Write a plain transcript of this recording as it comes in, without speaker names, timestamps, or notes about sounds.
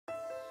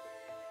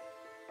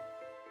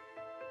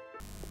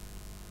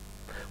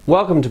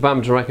Welcome to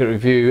Badminton Racket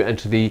Review and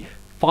to the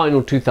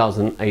final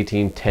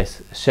 2018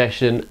 test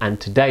session,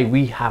 and today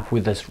we have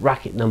with us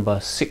racket number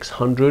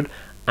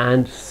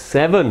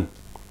 607,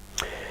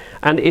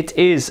 and it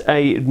is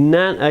a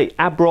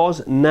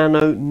Abroz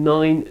Nano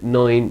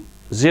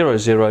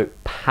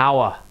 9900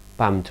 power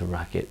badminton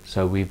racket.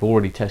 So we've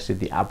already tested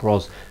the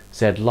Abroz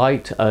Z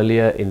Lite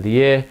earlier in the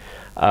year.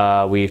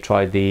 We've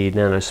tried the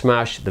Nano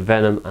Smash, the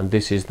Venom, and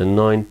this is the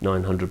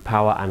 9900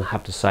 power, and I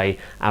have to say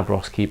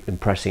Abroz keep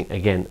impressing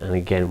again and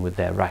again with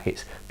their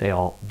rackets. They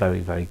are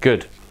very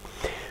good.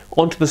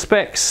 On to the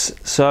specs.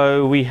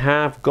 So we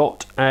have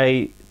got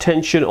a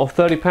tension of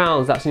 30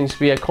 pounds. That seems to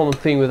be a common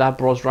thing with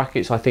Abroz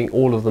rackets. I think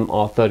all of them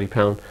are 30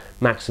 pound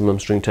maximum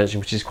string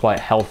tension, which is quite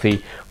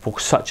healthy for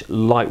such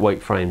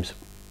lightweight frames.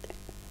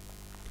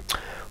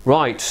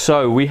 Right,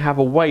 so we have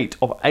a weight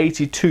of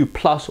 82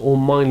 plus or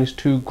minus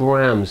 2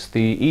 grams.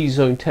 The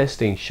E-zone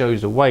testing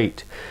shows the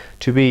weight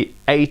to be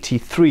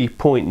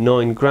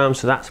 83.9 grams,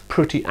 so that's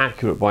pretty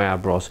accurate by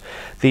Abroz.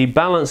 The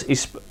balance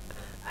is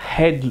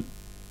head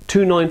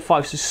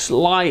 295, so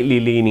slightly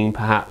leaning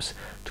perhaps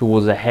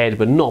towards the head,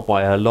 but not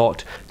by a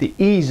lot. The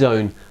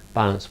E-zone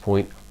balance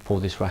point for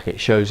this racket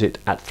shows it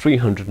at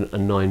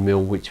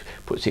 309mm, which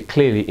puts it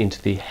clearly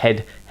into the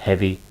head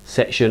heavy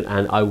section,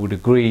 and I would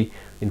agree,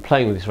 in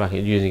playing with this racket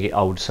and using it,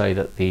 I would say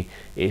that it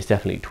is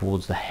definitely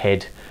towards the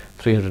head.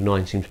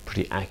 309 seems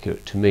pretty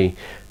accurate to me.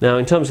 Now,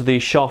 in terms of the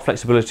shaft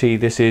flexibility,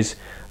 this is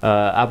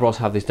Abroz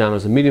have this down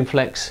as a medium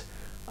flex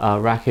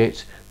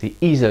racket. The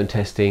E-zone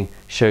testing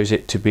shows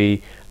it to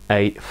be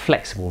a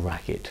flexible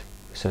racket,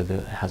 so that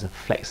it has a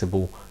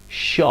flexible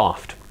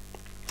shaft.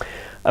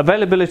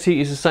 Availability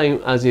is the same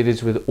as it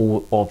is with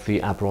all of the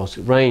Abroz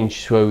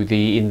range. So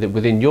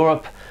within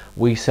Europe,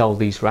 we sell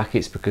these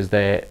rackets because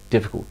they're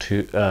difficult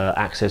to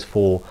access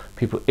for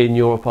people in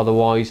Europe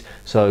otherwise.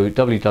 So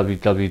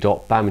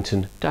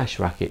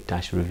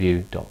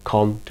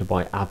www.badminton-racket-review.com to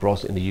buy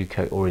Abroz in the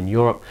UK or in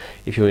Europe.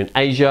 If you're in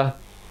Asia,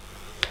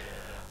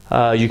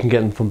 you can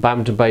get them from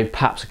Badminton Bay,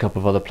 perhaps a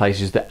couple of other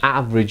places. The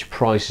average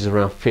price is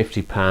around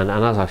 £50,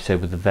 and as I've said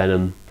with the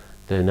Venom,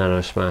 the Nano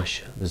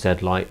Smash, the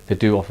Z Lite, they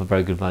do offer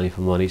very good value for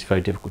money. It's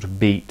very difficult to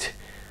beat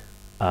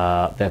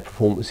their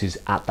performances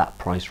at that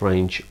price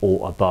range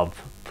or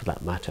above, for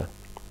that matter.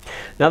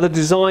 Now the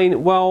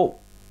design, well,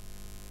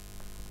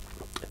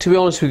 to be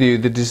honest with you,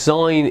 the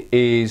design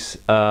is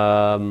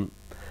I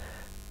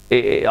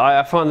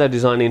find their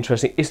design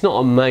interesting. It's not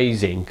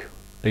amazing.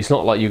 It's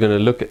not like you're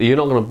not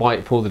going to buy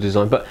it for the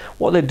design, but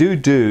what they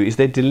do is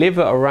they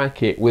deliver a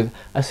racket with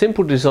a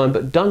simple design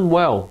but done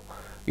well.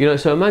 You know,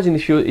 so imagine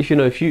if you're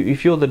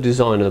the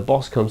designer, the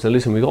boss comes and,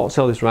 listen, we've got to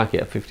sell this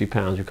racket at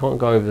 £50. You can't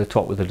go over the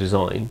top with the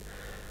design.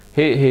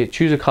 Here,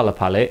 choose a colour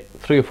palette,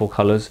 3 or 4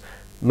 colours,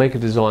 make a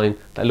design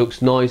that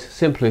looks nice,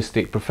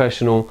 simplistic,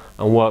 professional,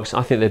 and works.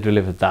 I think they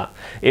delivered that.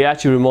 It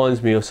actually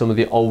reminds me of some of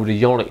the older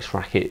Yonex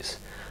rackets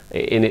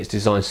in its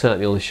design,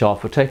 certainly on the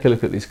shaft. But take a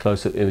look at these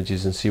close-up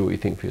images and see what you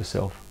think for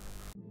yourself.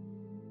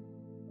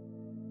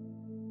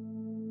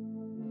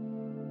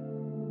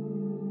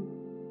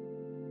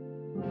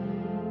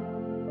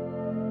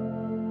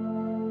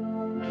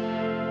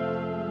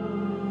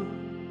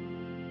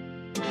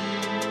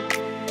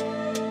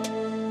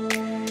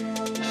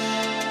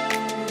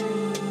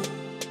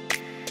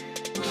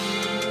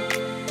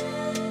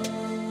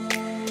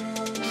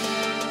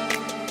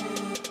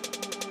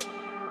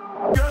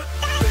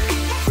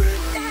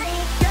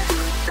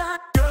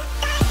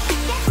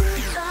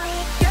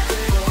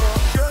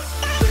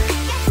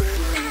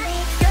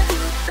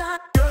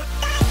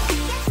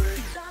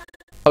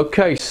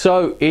 Okay,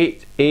 so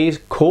it is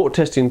court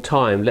testing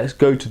time. Let's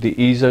go to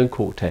the E-zone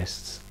court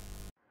tests.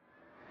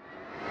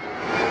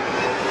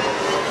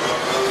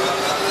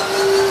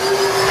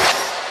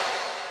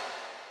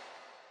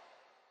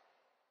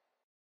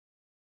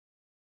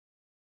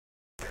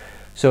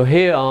 So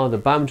here are the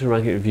Badminton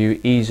Racket Review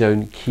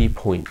E-zone key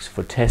points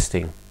for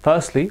testing.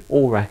 Firstly,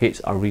 all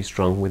rackets are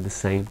restrung with the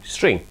same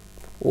string.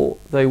 Or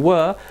they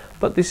were,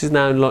 but this is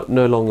now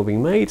no longer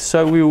being made,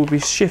 so we will be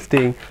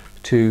shifting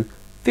to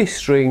this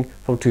string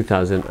from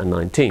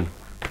 2019.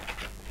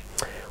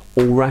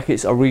 All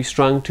rackets are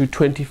restrung to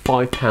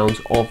 25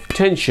 pounds of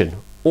tension.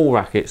 All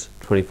rackets,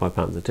 25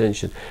 pounds of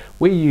tension.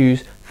 We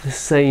use the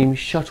same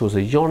shuttles,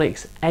 the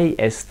Yonex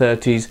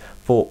AS30s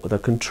for the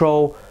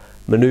control,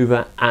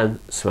 maneuver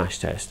and smash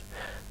test.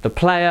 The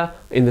player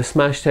in the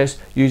smash test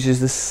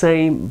uses the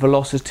same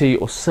velocity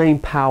or same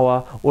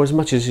power, or as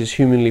much as is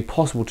humanly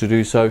possible to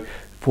do so,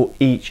 for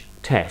each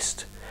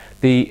test.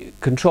 The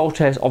control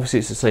test, obviously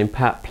it's the same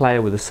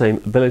player with the same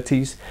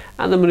abilities,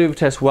 and the maneuver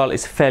test, well,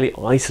 it's a fairly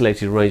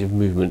isolated range of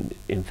movement,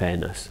 in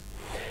fairness.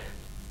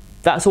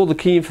 That's all the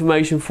key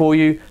information for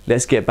you.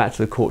 Let's get back to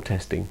the court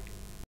testing.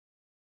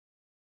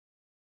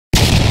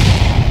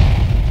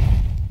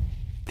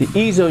 The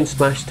E-zone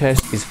smash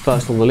test is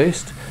first on the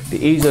list.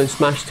 The E-zone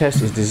smash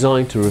test is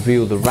designed to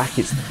reveal the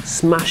racket's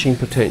smashing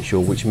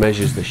potential, which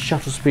measures the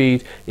shuttle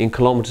speed in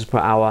kilometers per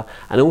hour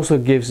and also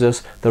gives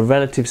us the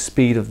relative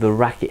speed of the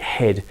racket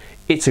head.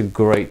 It's a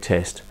great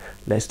test.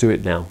 Let's do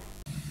it now.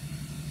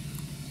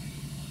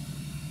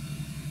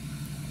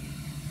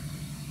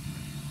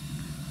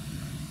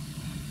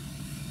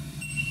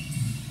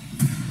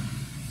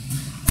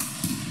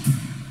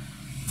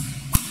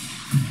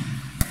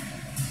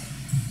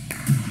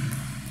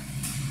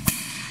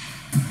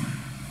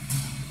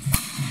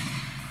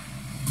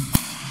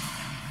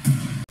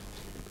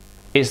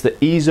 It's the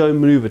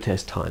E-zone maneuver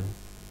test time.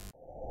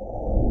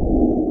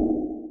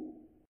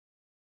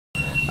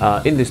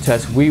 In this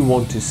test, we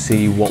want to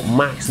see what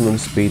maximum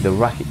speed the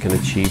racket can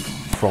achieve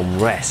from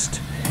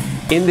rest.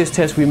 In this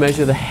test, we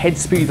measure the head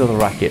speed of the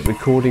racket,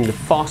 recording the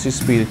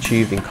fastest speed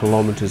achieved in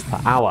kilometers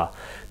per hour.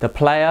 The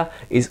player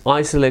is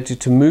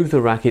isolated to move the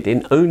racket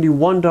in only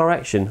one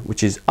direction,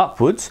 which is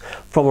upwards,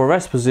 from a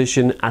rest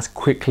position as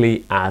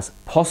quickly as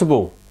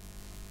possible.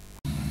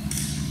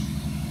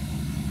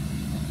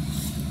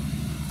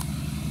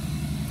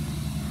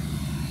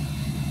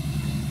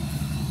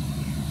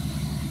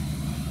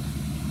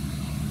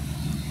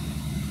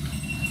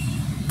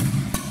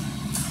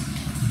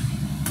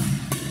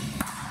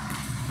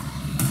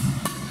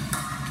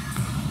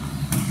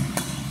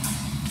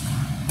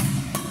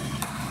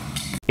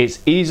 It's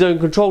E-zone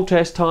control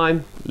test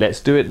time.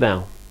 Let's do it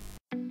now.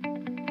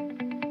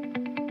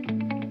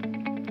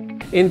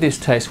 In this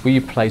test, we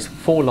place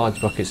 4 large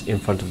buckets in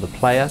front of the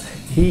player.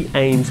 He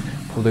aims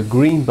for the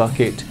green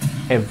bucket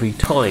every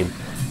time.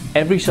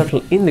 Every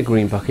shuttle in the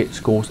green bucket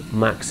scores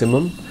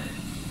maximum.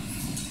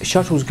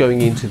 Shuttles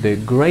going into the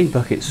grey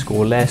bucket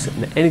score less,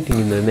 and anything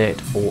in the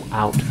net or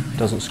out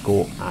doesn't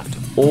score at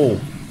all.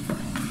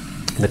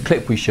 The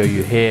clip we show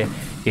you here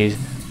is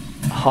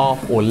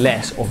half or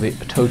less of the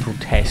total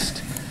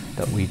test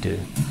that we do.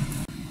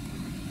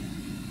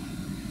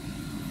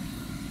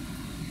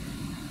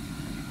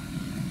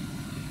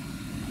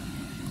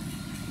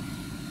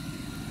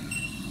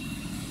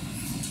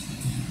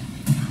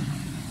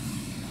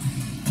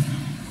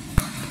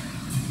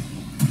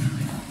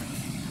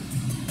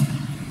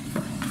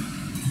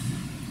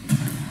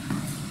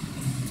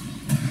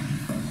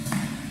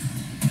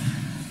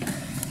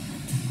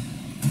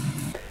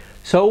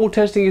 So all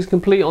testing is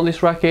complete on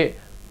this racket,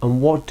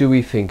 and what do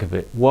we think of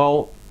it?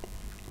 Well,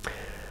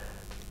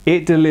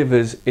 it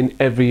delivers in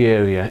every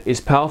area. It's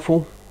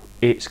powerful,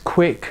 it's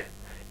quick,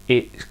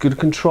 it's good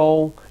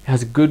control, it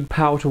has a good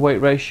power to weight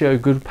ratio,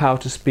 good power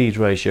to speed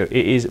ratio.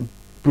 It is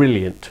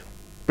brilliant,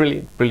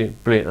 brilliant,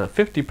 brilliant, brilliant. At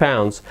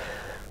 £50,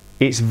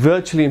 it's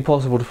virtually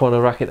impossible to find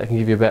a racket that can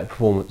give you a better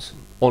performance,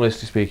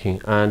 honestly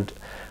speaking. And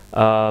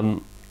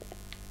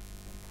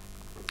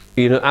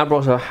you know,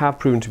 Abroz have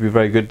proven to be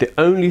very good. The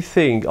only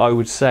thing I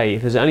would say,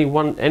 if there's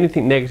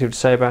anything negative to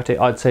say about it,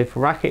 I'd say for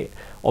a racket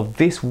of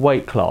this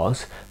weight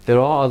class, there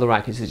are other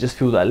rackets that just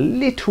feel a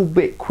little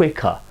bit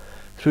quicker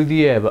through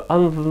the air, but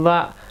other than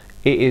that,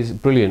 it is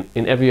brilliant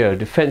in every area.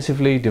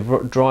 Defensively,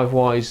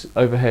 drive-wise,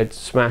 overhead,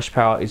 smash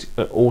power is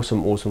an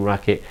awesome, awesome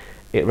racket.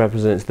 It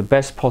represents the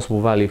best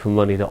possible value for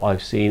money that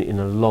I've seen in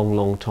a long,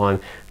 long time.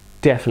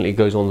 Definitely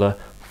goes on the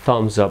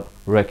thumbs up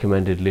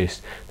recommended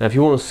list. Now, if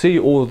you want to see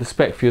all of the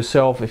spec for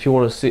yourself, if you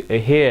want to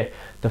hear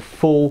the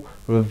full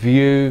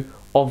review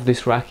of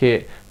this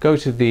racket, go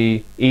to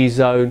the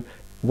E-zone.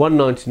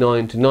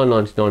 $199 to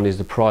 $9.99 is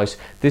the price.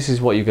 This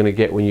is what you're going to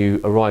get when you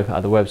arrive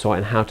at the website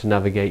and how to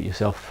navigate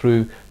yourself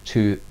through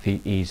to the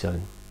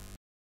E-zone.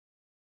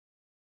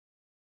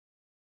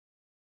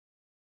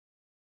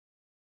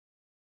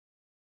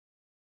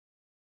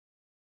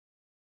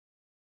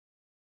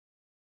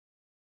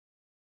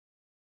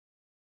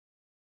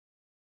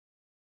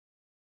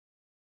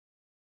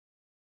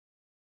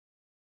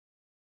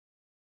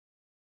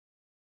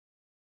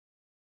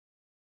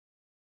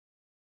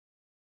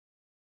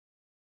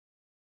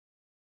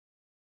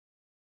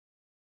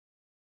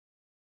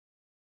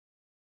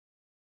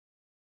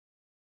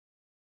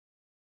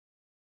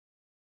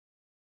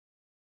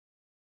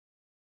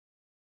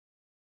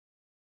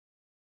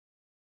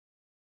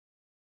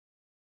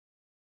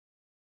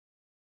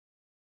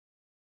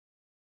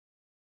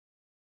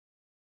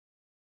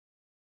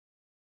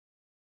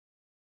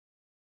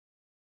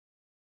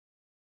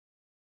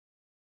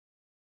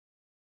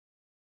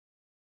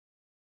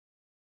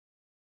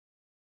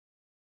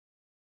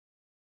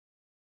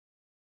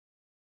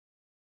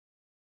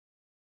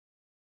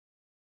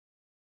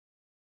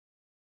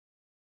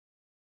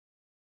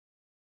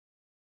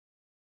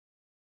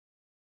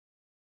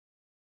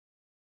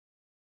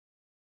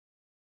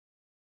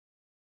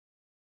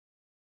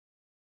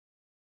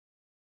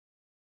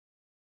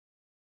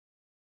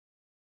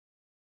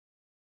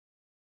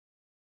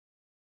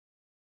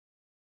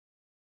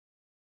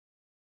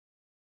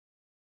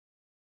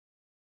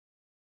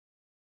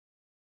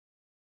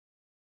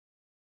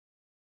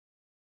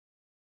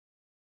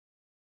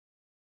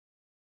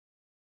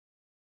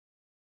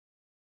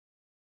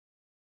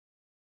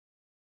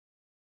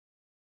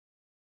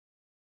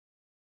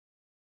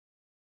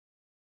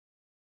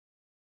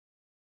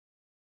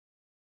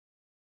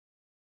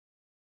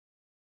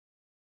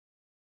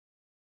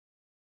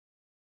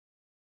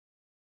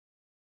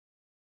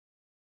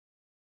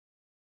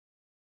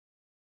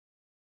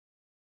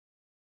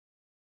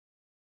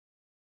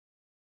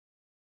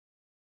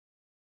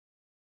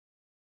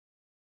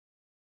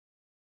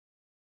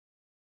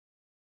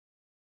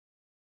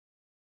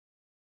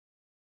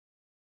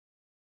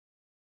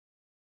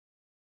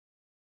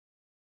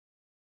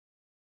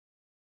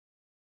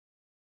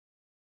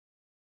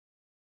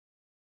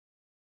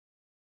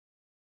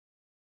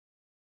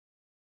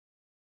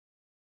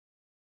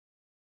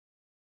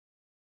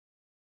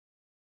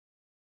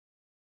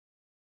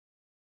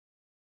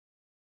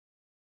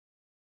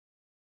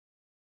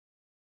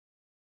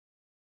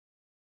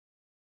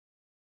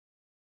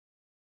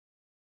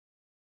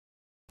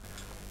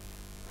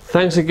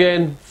 Thanks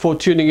again for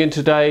tuning in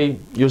today.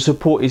 Your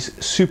support is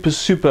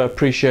super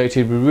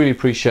appreciated. We really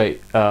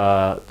appreciate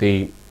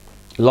the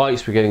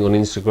likes we're getting on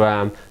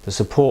Instagram, the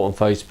support on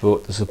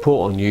Facebook, the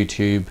support on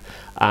YouTube,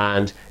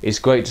 and it's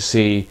great to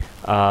see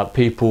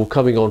people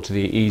coming onto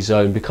the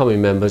eZone,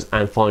 becoming members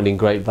and finding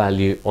great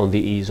value on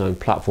the eZone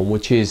platform,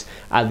 which is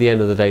at the end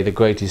of the day the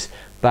greatest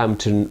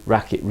badminton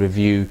racket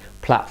review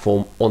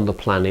platform on the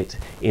planet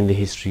in the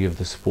history of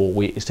the sport.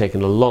 It's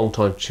taken a long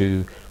time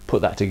to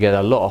put that together,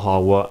 a lot of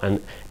hard work,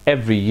 and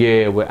every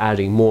year we're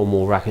adding more and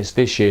more rackets.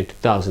 This year,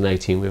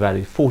 2018, we've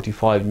added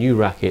 45 new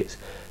rackets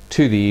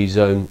to the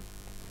eZone,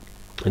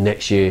 and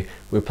next year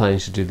we're planning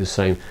to do the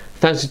same.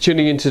 Thanks for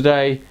tuning in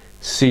today.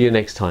 See you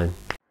next time.